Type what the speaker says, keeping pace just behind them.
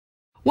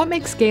What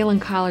makes Galen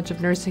College of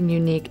Nursing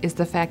unique is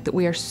the fact that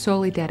we are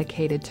solely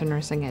dedicated to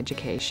nursing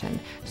education.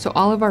 So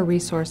all of our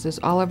resources,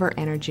 all of our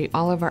energy,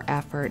 all of our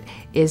effort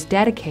is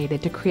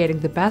dedicated to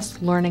creating the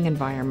best learning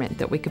environment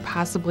that we could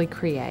possibly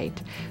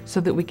create so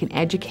that we can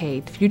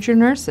educate future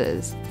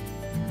nurses.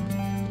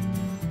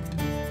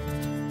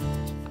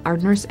 Our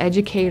nurse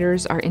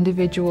educators are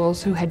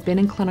individuals who had been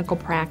in clinical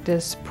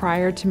practice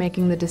prior to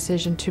making the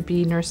decision to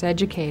be nurse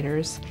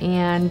educators.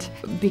 And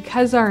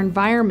because our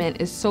environment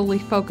is solely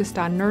focused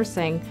on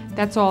nursing,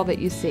 that's all that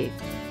you see.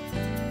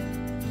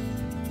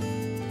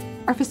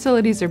 Our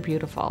facilities are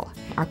beautiful.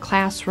 Our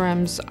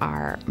classrooms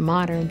are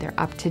modern, they're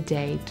up to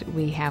date.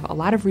 We have a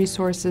lot of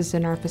resources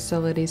in our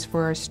facilities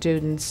for our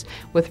students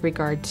with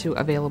regard to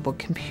available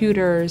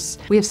computers.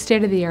 We have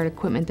state-of-the-art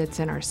equipment that's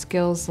in our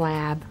skills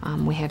lab.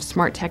 We have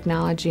smart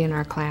technology in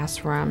our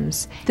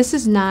classrooms. This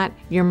is not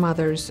your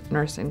mother's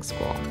nursing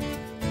school.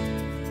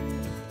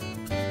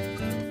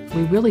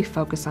 We really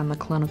focus on the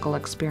clinical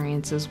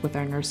experiences with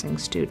our nursing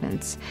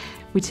students.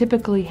 We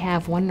typically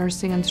have one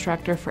nursing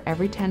instructor for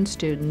every 10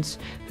 students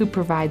who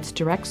provides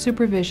direct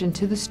supervision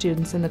to the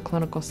students in the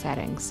clinical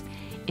settings.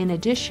 In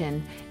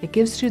addition, it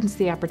gives students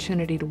the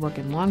opportunity to work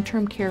in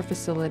long-term care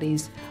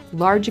facilities,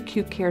 large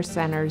acute care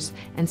centers,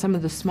 and some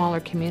of the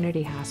smaller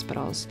community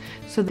hospitals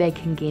so they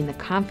can gain the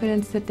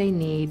confidence that they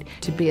need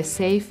to be a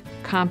safe,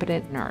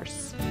 competent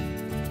nurse.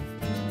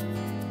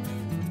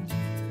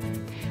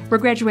 We're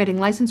graduating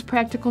licensed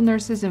practical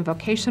nurses and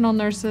vocational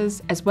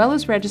nurses, as well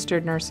as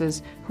registered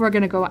nurses who are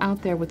going to go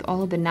out there with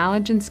all of the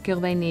knowledge and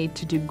skill they need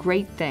to do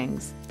great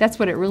things. That's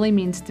what it really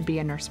means to be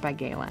a nurse by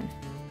Galen.